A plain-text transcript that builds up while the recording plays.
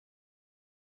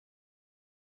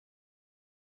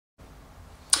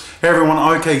Hey everyone,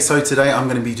 okay, so today I'm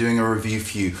going to be doing a review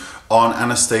for you on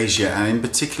Anastasia, and in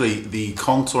particularly the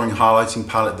contouring highlighting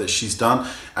palette that she's done,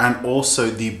 and also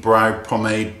the brow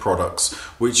pomade products,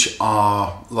 which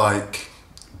are like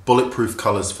bulletproof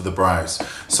colors for the brows.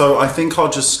 So I think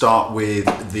I'll just start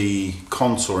with the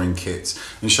contouring kit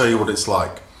and show you what it's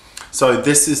like. So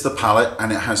this is the palette,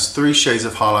 and it has 3 shades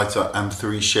of highlighter and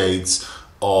 3 shades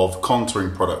of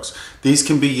contouring products. These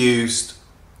can be used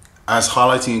as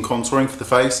highlighting and contouring for the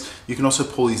face. You can also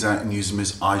pull these out and use them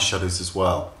as eyeshadows as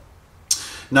well.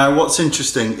 Now what's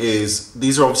interesting is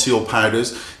these are obviously all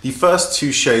powders. The first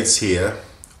 2 shades here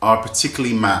are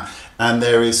particularly matte, and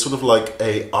there is sort of like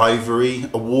a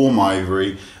warm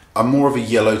ivory, a more of a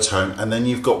yellow tone, and then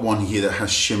you've got one here that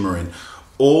has shimmer in.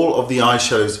 All of the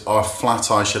eyeshadows are flat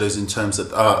eyeshadows in terms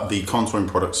of the contouring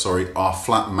products, sorry, are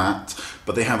flat matte,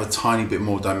 but they have a tiny bit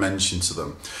more dimension to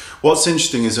them. What's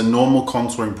interesting is a normal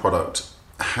contouring product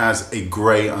has a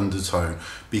grey undertone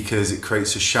because it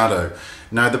creates a shadow.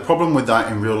 Now the problem with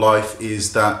that in real life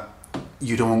is that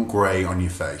you don't want grey on your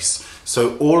face.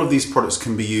 So all of these products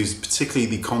can be used, particularly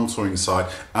the contouring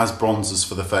side, as bronzers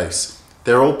for the face.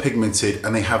 They're all pigmented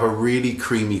and they have a really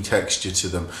creamy texture to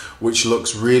them, which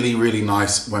looks really, really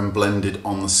nice when blended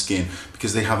on the skin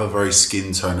because they have a very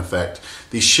skin tone effect.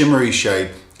 The shimmery shade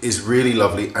is really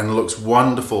lovely and looks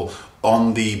wonderful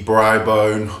on the brow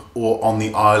bone or on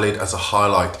the eyelid as a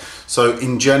highlight. So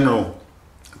in general,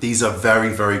 these are very,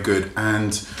 very good.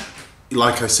 And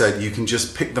like I said, you can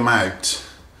just pick them out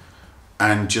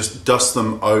and just dust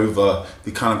them over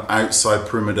the kind of outside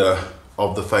perimeter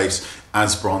of the face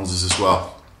as bronzers as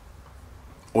well,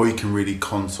 or you can really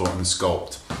contour and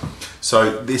sculpt.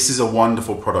 So this is a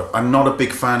wonderful product. I'm not a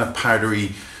big fan of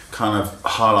powdery kind of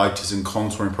highlighters and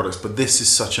contouring products, but this is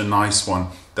such a nice one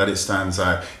that it stands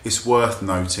out. It's worth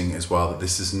noting as well that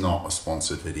this is not a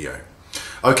sponsored video.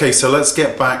 Okay, so let's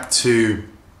get back to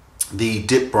the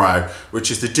Dip Brow,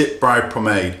 which is the Dip Brow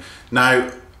Pomade.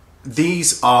 Now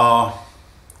these are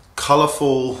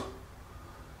colourful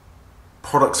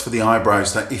products for the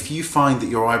eyebrows that if you find that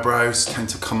your eyebrows tend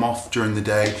to come off during the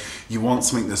day, you want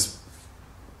something that's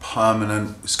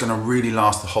permanent, it's going to really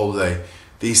last the whole day.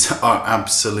 These are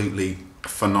absolutely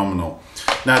phenomenal.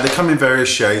 Now they come in various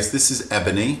shades. This is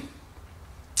ebony,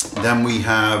 then we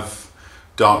have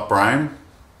dark brown,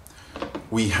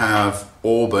 we have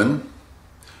auburn,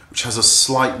 which has a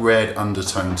slight red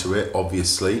undertone to it,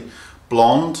 obviously,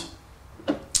 blonde,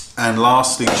 and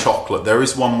lastly chocolate. There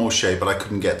is one more shade, but I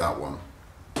couldn't get that one.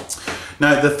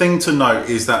 Now the thing to note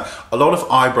is that a lot of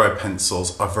eyebrow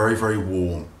pencils are very, very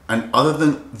warm, and other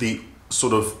than the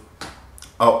sort of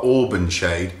auburn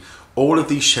shade, all of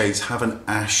these shades have an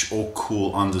ash or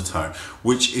cool undertone,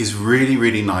 which is really,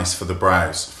 really nice for the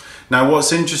brows. Now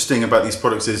what's interesting about these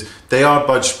products is they are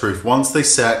budge proof. Once they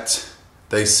set,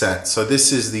 they set. So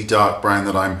this is the dark brown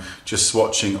that I'm just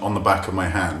swatching on the back of my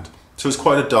hand. So it's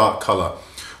quite a dark color.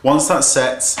 Once that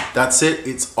sets, that's it,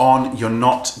 it's on, you're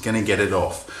not gonna get it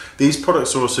off. These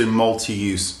products are also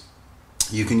multi-use.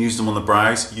 You can use them on the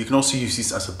brows. You can also use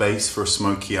these as a base for a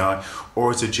smoky eye or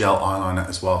as a gel eyeliner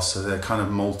as well. So they're kind of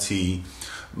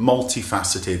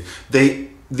multifaceted.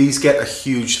 These get a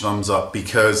huge thumbs up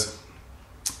because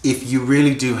if you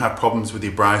really do have problems with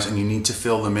your brows and you need to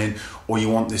fill them in, or you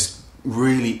want this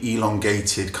really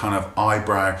elongated kind of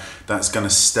eyebrow that's going to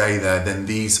stay there, then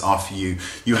these are for you.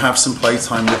 You have some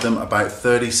playtime with them, about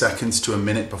 30 seconds to a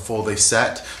minute before they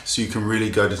set, so you can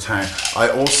really go to town. I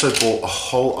also bought a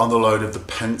whole other load of the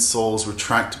pencils,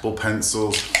 retractable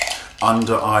pencils,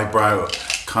 under eyebrow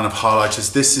kind of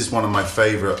highlighters. This is one of my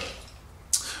favorite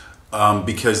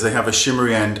because they have a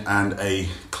shimmery end and a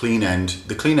clean end.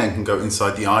 The clean end can go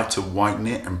inside the eye to whiten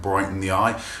it and brighten the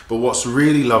eye, but what's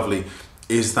really lovely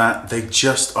is that they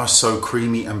just are so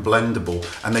creamy and blendable,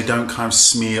 and they don't kind of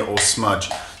smear or smudge.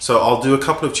 So I'll do a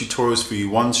couple of tutorials for you,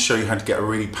 one to show you how to get a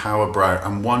really power brow,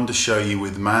 and one to show you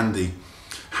with Mandy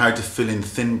how to fill in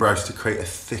thin brows to create a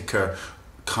thicker,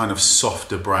 kind of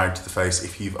softer brow to the face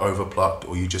if you've overplucked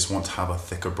or you just want to have a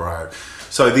thicker brow.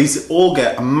 So these all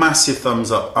get a massive thumbs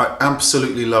up. I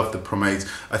absolutely love the pomades.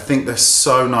 I think they're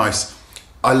so nice.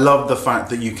 I love the fact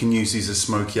that you can use these as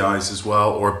smoky eyes as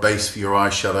well, or a base for your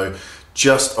eyeshadow.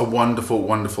 Just a wonderful,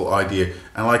 wonderful idea.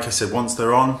 And like I said, once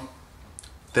they're on,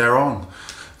 they're on.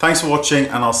 Thanks for watching,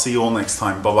 and I'll see you all next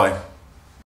time. Bye-bye.